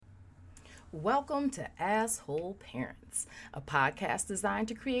Welcome to Asshole Parents, a podcast designed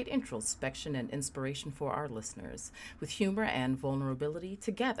to create introspection and inspiration for our listeners. With humor and vulnerability,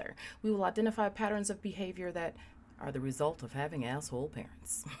 together, we will identify patterns of behavior that are the result of having asshole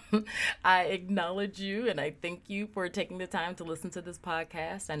parents. I acknowledge you and I thank you for taking the time to listen to this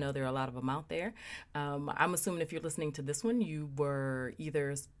podcast. I know there are a lot of them out there. I'm assuming if you're listening to this one, you were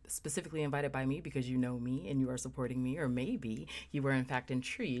either specifically invited by me because you know me and you are supporting me, or maybe you were in fact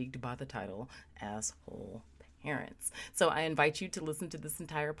intrigued by the title Asshole Parents. So I invite you to listen to this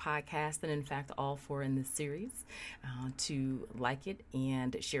entire podcast, and in fact all four in this series, to like it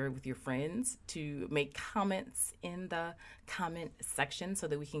and share it with your friends, to make comments in the comment section so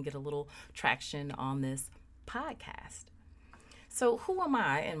that we can get a little traction on this podcast. So who am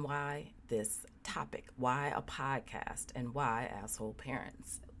I and why this topic? Why a podcast and why asshole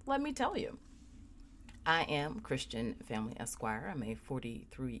parents? Let me tell you. I am Christian Family Esquire. I'm a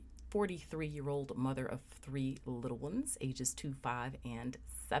 43-year-old mother of three little ones, ages 2, 5, and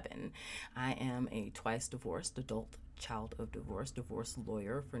 7. I am a twice divorced adult child of divorce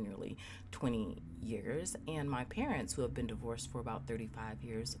lawyer for nearly 20 years, and my parents, who have been divorced for about 35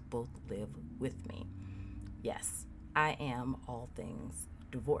 years, both live with me. Yes, I am all things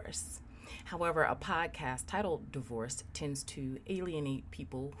divorce. However, a podcast titled Divorce tends to alienate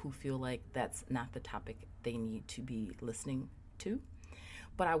people who feel like that's not the topic they need to be listening to.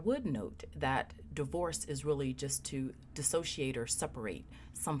 But I would note that divorce is really just to dissociate or separate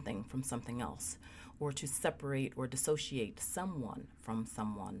something from something else, or to separate or dissociate someone from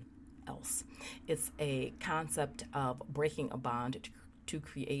someone else. It's a concept of breaking a bond to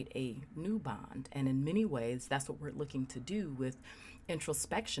create a new bond. And in many ways, that's what we're looking to do with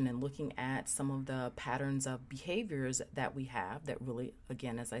introspection and looking at some of the patterns of behaviors that we have that really,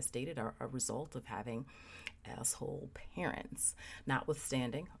 again, as I stated, are a result of having asshole parents.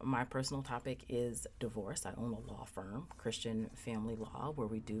 Notwithstanding, my personal topic is divorce. I own a law firm, Christian Family Law, where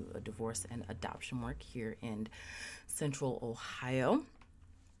we do a divorce and adoption work here in Central Ohio.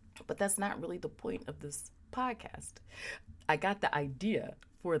 But that's not really the point of this podcast. I got the idea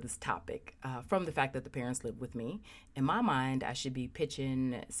for this topic from the fact that the parents live with me. In my mind, I should be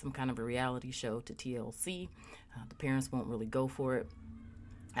pitching some kind of a reality show to TLC. The parents won't really go for it.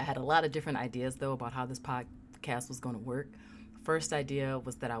 I had a lot of different ideas, though, about how this podcast was going to work. First idea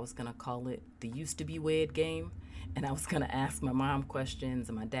was that I was going to call it the Used to Be Wed game, and I was going to ask my mom questions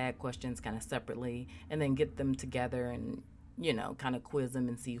and my dad questions kind of separately, and then get them together and, kind of quiz them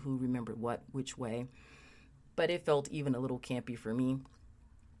and see who remembered what, which way. But it felt even a little campy for me.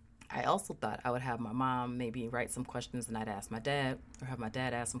 I also thought I would have my mom maybe write some questions and I'd ask my dad, or have my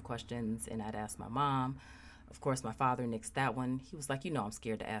dad ask some questions and I'd ask my mom. Of course, my father nixed that one. He was like, I'm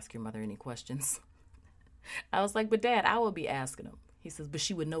scared to ask your mother any questions. I was like, but Dad, I would be asking them. He says, but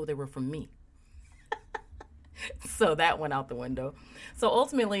she would know they were from me. So that went out the window. So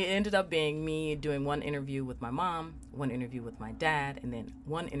ultimately, it ended up being me doing one interview with my mom, one interview with my dad, and then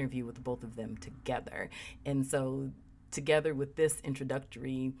one interview with both of them together. And so together with this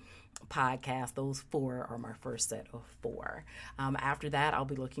introductory podcast, those 4 are my first set of 4. After that, I'll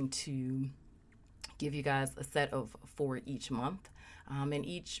be looking to give you guys a set of 4 each month, and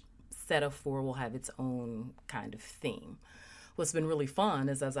each set of 4 will have its own kind of theme. What's been really fun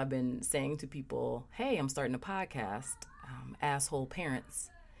is, as I've been saying to people, hey, I'm starting a podcast, Asshole Parents.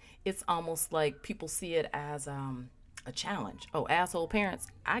 It's almost like people see it as a challenge. Oh, asshole parents,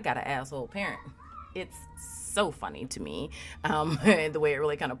 I got an asshole parent. It's so funny to me, the way it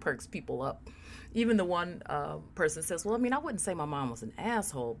really kind of perks people up. Even the one person says, well, I wouldn't say my mom was an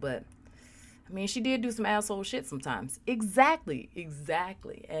asshole, but she did do some asshole shit sometimes. Exactly.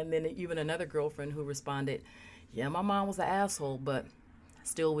 And then even another girlfriend who responded, yeah, my mom was an asshole, but I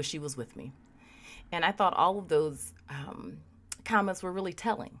still wish she was with me. And I thought all of those comments were really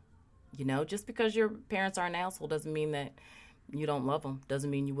telling. Just because your parents are an asshole doesn't mean that you don't love them, doesn't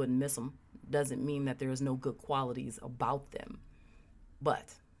mean you wouldn't miss them, doesn't mean that there's no good qualities about them.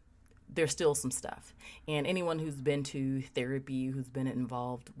 But there's still some stuff. And anyone who's been to therapy, who's been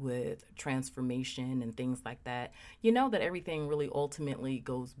involved with transformation and things like that, that everything really ultimately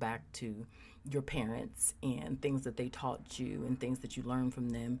goes back to your parents and things that they taught you and things that you learned from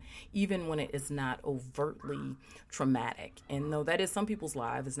them, even when it is not overtly traumatic. And though that is some people's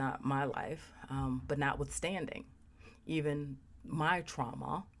life, it's not my life, but notwithstanding, even my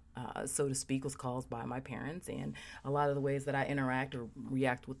trauma, so to speak, was caused by my parents, and a lot of the ways that I interact or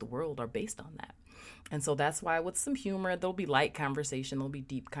react with the world are based on that. And so that's why with some humor, there'll be light conversation, there'll be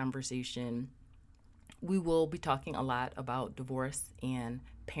deep conversation, We will be talking a lot about divorce and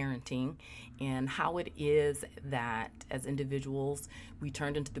parenting and how it is that as individuals we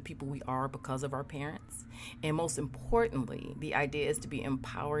turned into the people we are because of our parents. And most importantly, the idea is to be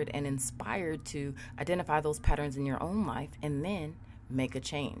empowered and inspired to identify those patterns in your own life and then make a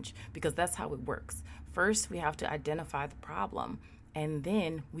change, because that's how it works. First, we have to identify the problem, and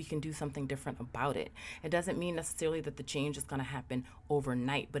then we can do something different about it. It doesn't mean necessarily that the change is going to happen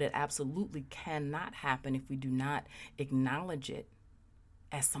overnight, but it absolutely cannot happen if we do not acknowledge it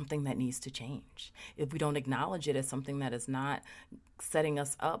as something that needs to change. If we don't acknowledge it as something that is not setting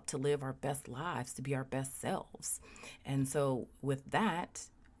us up to live our best lives, to be our best selves. And so with that,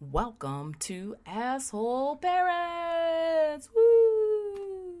 welcome to Asshole Parents.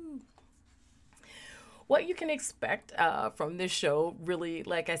 Woo! What you can expect from this show, really,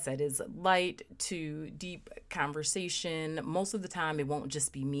 like I said, is light to deep conversation. Most of the time, it won't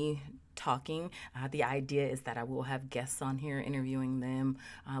just be me talking. The idea is that I will have guests on here interviewing them,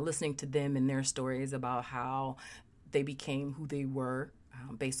 listening to them and their stories about how they became who they were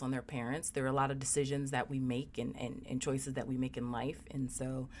based on their parents. There are a lot of decisions that we make and choices that we make in life. And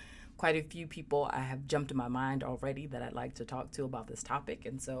so quite a few people I have jumped in my mind already that I'd like to talk to about this topic.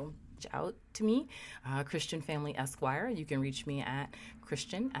 And so out to me, Christian Family Esquire. You can reach me at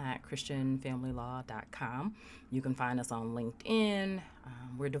christianfamilylaw.com. You can find us on LinkedIn.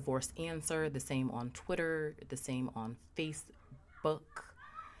 We're Divorce Answer, the same on Twitter, the same on Facebook.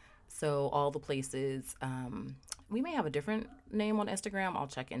 So all the places. We may have a different name on Instagram. I'll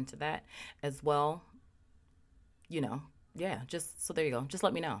check into that as well. Yeah, just so there you go. Just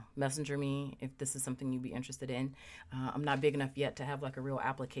let me know. Messenger me if this is something you'd be interested in. I'm not big enough yet to have like a real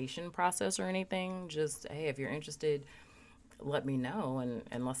application process or anything. Just, hey, if you're interested, let me know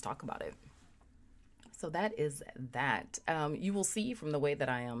and let's talk about it. So that is that. You will see from the way that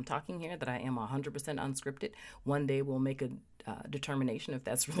I am talking here that I am 100% unscripted. One day we'll make a determination if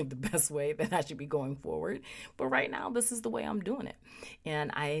that's really the best way that I should be going forward. But right now, this is the way I'm doing it. And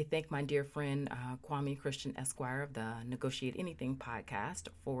I thank my dear friend Kwame Christian Esquire of the Negotiate Anything podcast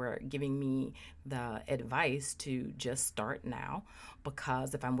for giving me the advice to just start now,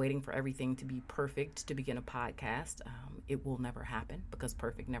 because if I'm waiting for everything to be perfect to begin a podcast, it will never happen, because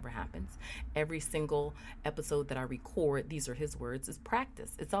perfect never happens. Every single episode that I record, these are his words, is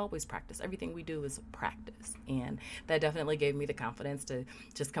practice. It's always practice. Everything we do is practice. And that definitely gave me the confidence to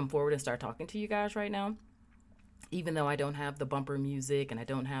just come forward and start talking to you guys right now. Even though I don't have the bumper music and I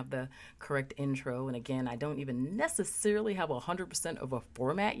don't have the correct intro, and again, I don't even necessarily have 100% of a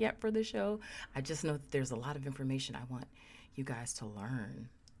format yet for the show, I just know that there's a lot of information I want you guys to learn.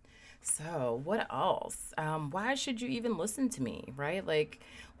 So what else? Why should you even listen to me, right? Like,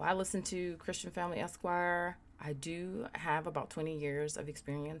 why listen to Christian Family Esquire? I do have about 20 years of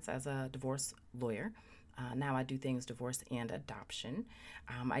experience as a divorce lawyer. Now I do things divorce and adoption.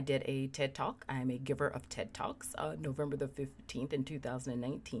 I did a TED Talk. I'm a giver of TED Talks, November the 15th in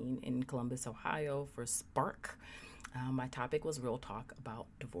 2019 in Columbus, Ohio for Spark. My topic was real talk about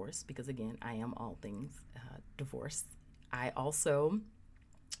divorce because, again, I am all things divorce. I also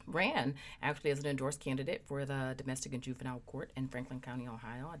ran actually as an endorsed candidate for the Domestic and Juvenile Court in Franklin County,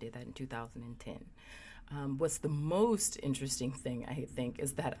 Ohio. I did that in 2010. What's the most interesting thing, I think,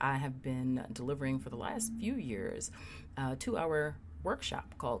 is that I have been delivering for the last few years a 2-hour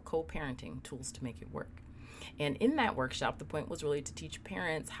workshop called Co-Parenting, Tools to Make It Work. And in that workshop, the point was really to teach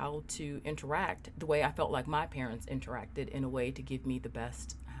parents how to interact the way I felt like my parents interacted, in a way to give me the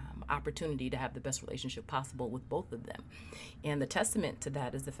best opportunity to have the best relationship possible with both of them. And the testament to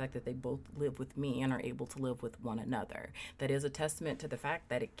that is the fact that they both live with me and are able to live with one another. That is a testament to the fact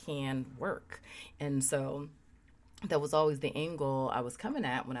that it can work. And so that was always the angle I was coming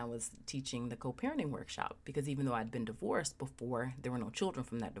at when I was teaching the co-parenting workshop, because even though I'd been divorced before, there were no children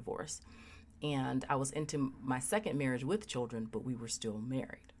from that divorce. And I was into my second marriage with children, but we were still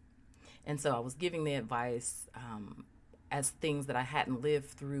married. And so I was giving the advice as things that I hadn't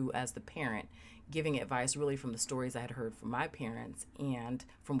lived through as the parent, giving advice really from the stories I had heard from my parents and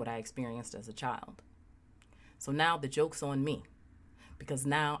from what I experienced as a child. So now the joke's on me, because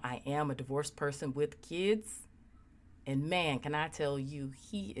now I am a divorced person with kids. And man, can I tell you,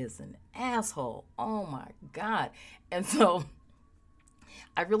 he is an asshole. Oh my God. And so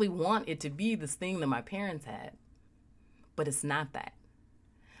I really want it to be this thing that my parents had, but it's not that.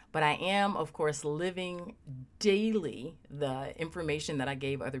 But I am, of course, living daily the information that I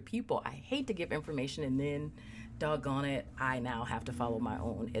gave other people. I hate to give information and then, doggone it, I now have to follow my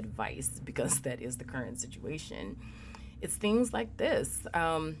own advice, because that is the current situation. It's things like this.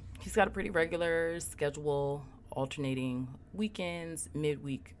 He's got a pretty regular schedule, alternating weekends,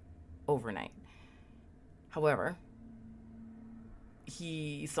 midweek, overnight. However,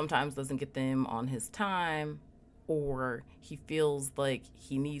 he sometimes doesn't get them on his time, or he feels like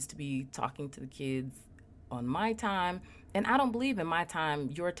he needs to be talking to the kids on my time. And I don't believe in my time,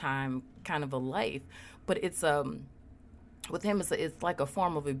 your time kind of a life, but it's with him it's like a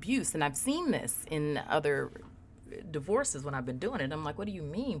form of abuse. And I've seen this in other divorces when I've been doing it. I'm like, what do you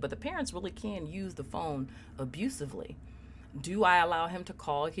mean? But the parents really can use the phone abusively. Do I allow him to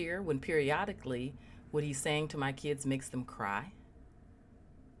call here when periodically what he's saying to my kids makes them cry?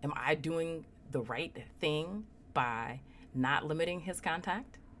 Am I doing the right thing by not limiting his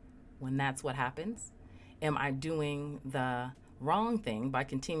contact when that's what happens? Am I doing the wrong thing by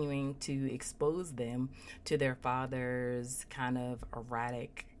continuing to expose them to their father's kind of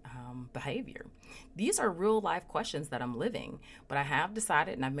erratic behavior? These are real life questions that I'm living, but I have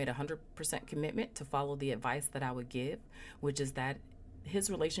decided, and I've made 100% commitment to follow the advice that I would give, which is that his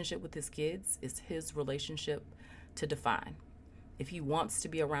relationship with his kids is his relationship to define. If he wants to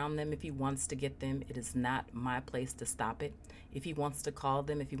be around them, if he wants to get them, it is not my place to stop it. If he wants to call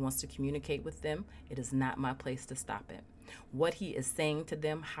them, if he wants to communicate with them, it is not my place to stop it. What he is saying to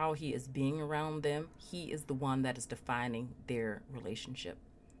them, how he is being around them, he is the one that is defining their relationship.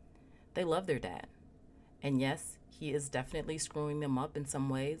 They love their dad. And yes, he is definitely screwing them up in some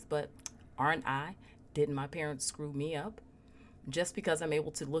ways, but aren't I? Didn't my parents screw me up? Just because I'm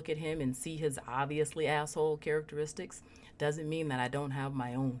able to look at him and see his obviously asshole characteristics doesn't mean that I don't have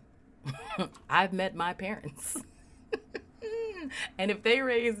my own. I've met my parents. And if they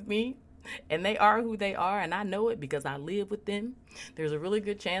raised me and they are who they are, and I know it because I live with them, there's a really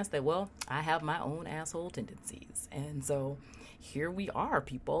good chance that, well, I have my own asshole tendencies. And so here we are,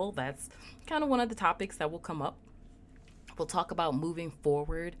 people. That's kind of one of the topics that will come up. We'll talk about moving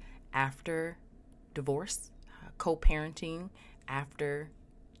forward after divorce, co-parenting after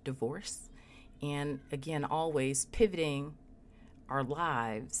divorce. And again, always pivoting our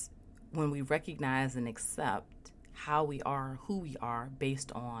lives when we recognize and accept how we are, who we are,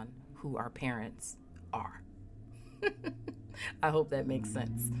 based on who our parents are. I hope that makes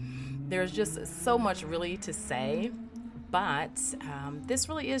sense. There's just so much really to say, but this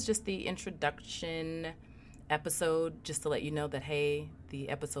really is just the introduction episode, just to let you know that, hey, the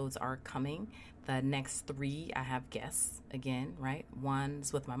episodes are coming. The next 3, I have guests again, right?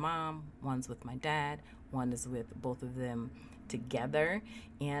 One's with my mom, one's with my dad, one is with both of them together.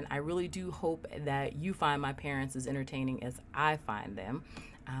 And I really do hope that you find my parents as entertaining as I find them.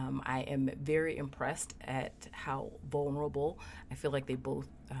 I am very impressed at how vulnerable I feel like they both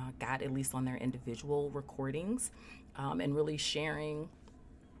got, at least on their individual recordings, and really sharing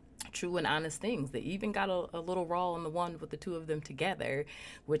true and honest things. They even got a little raw on the one with the two of them together,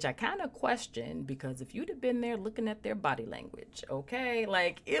 which I kind of questioned, because if you'd have been there looking at their body language, okay,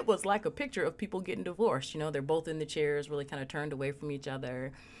 like it was like a picture of people getting divorced. You know, they're both in the chairs, really kind of turned away from each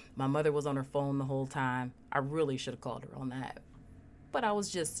other. My mother was on her phone the whole time. I really should have called her on that. But I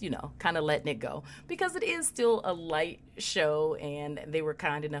was just, kind of letting it go, because it is still a light show, and they were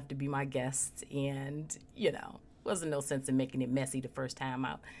kind enough to be my guests, and, wasn't no sense in making it messy the first time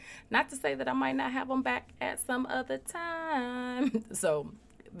out. Not to say that I might not have them back at some other time. So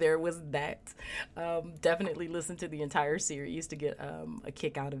there was that. Definitely listen to the entire series to get a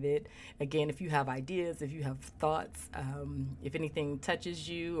kick out of it. Again, if you have ideas, if you have thoughts, if anything touches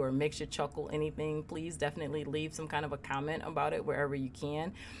you or makes you chuckle, anything, please definitely leave some kind of a comment about it wherever you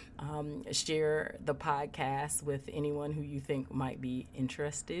can. Share the podcast with anyone who you think might be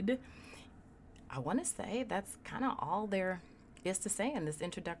interested. I want to say that's kind of all there is to say in this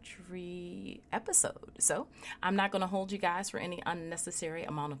introductory episode. So I'm not going to hold you guys for any unnecessary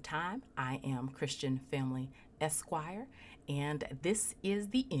amount of time. I am Christian Family Esquire, and this is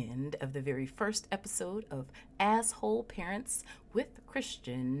the end of the very first episode of Asshole Parents with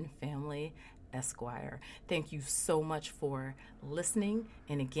Christian Family Esquire. Thank you so much for listening.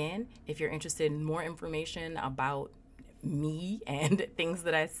 And again, if you're interested in more information about me and things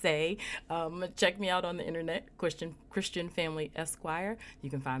that I say, check me out on the internet, Christian Family Esquire. You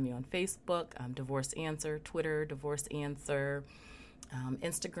can find me on Facebook, Divorce Answer, Twitter, Divorce Answer,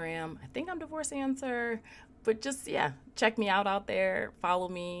 Instagram, I think I'm Divorce Answer. But just, check me out there. Follow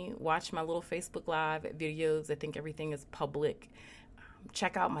me. Watch my little Facebook Live videos. I think everything is public.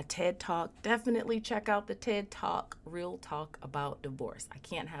 Check out my TED Talk. Definitely check out the TED Talk, Real Talk About Divorce. I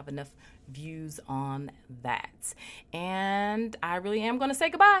can't have enough views on that. And I really am going to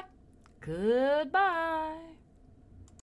say goodbye. Goodbye.